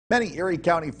Many Erie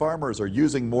County farmers are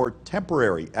using more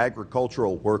temporary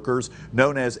agricultural workers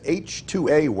known as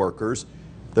H-2A workers.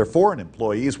 They're foreign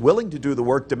employees willing to do the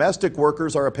work domestic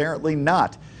workers are apparently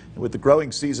not. And with the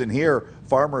growing season here,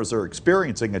 farmers are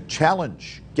experiencing a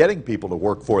challenge getting people to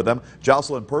work for them.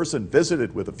 Yoselin Person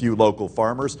visited with a few local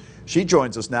farmers. She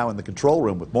joins us now in the control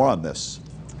room with more on this.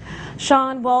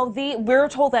 Sean, well, we're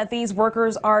told that these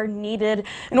workers are needed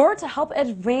in order to help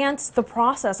advance the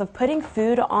process of putting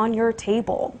food on your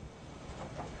table.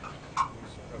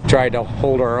 Tried to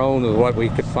hold our own with what we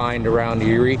could find around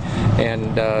Erie,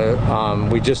 and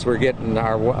we're getting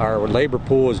our labor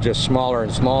pool is just smaller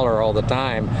and smaller all the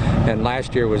time, and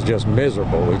last year was just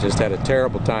miserable. We just had a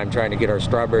terrible time trying to get our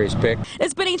strawberries picked.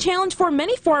 It's been a challenge for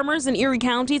many farmers in Erie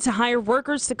County to hire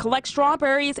workers to collect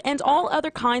strawberries and all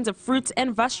other kinds of fruits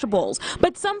and vegetables.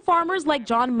 But some farmers like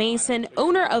John Mason,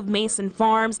 owner of Mason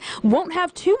Farms, won't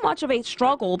have too much of a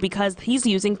struggle because he's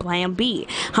using Plan B,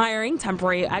 hiring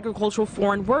temporary agricultural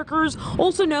foreign workers,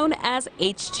 also known as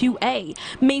H-2A.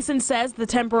 Mason says the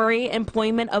temporary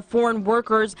employment of foreign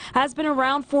workers has been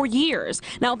around for years.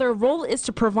 Now their role is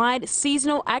to provide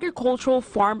seasonal agricultural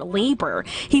farm labor.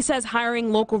 He says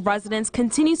hiring local residents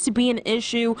continues to be an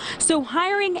issue, so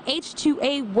hiring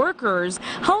H-2A workers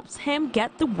helps him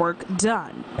get the work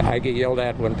done. I get yelled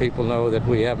at when people know that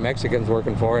we have Mexicans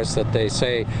working for us, that they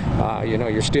say, you know,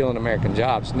 you're stealing American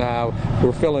jobs. Now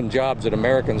we're filling jobs that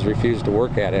Americans refuse to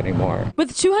work at anymore.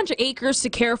 With 200 acres to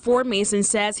care for, Mason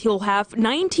says he'll have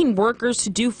 19 workers to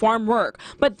do farm work,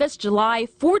 but this July,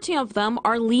 14 of them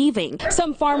are leaving.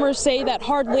 Some farmers say that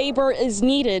hard labor is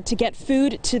needed to get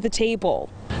food to the table.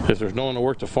 If there's no one to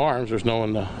work the farms, there's no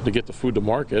one to get the food to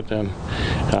market, and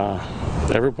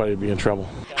everybody would be in trouble.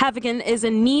 Havigan is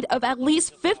in need of at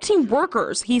least 15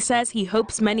 workers. He says he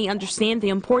hopes many understand the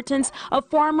importance of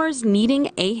farmers needing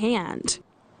a hand.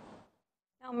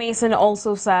 Mason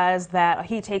also says that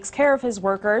he takes care of his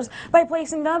workers by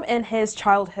placing them in his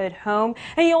childhood home,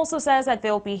 and he also says that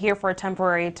they'll be here for a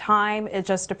temporary time. It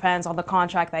just depends on the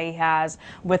contract that he has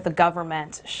with the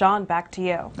government. Sean, back to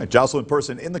you. Yoselin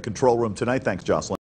Person in the control room tonight. Thanks, Yoselin.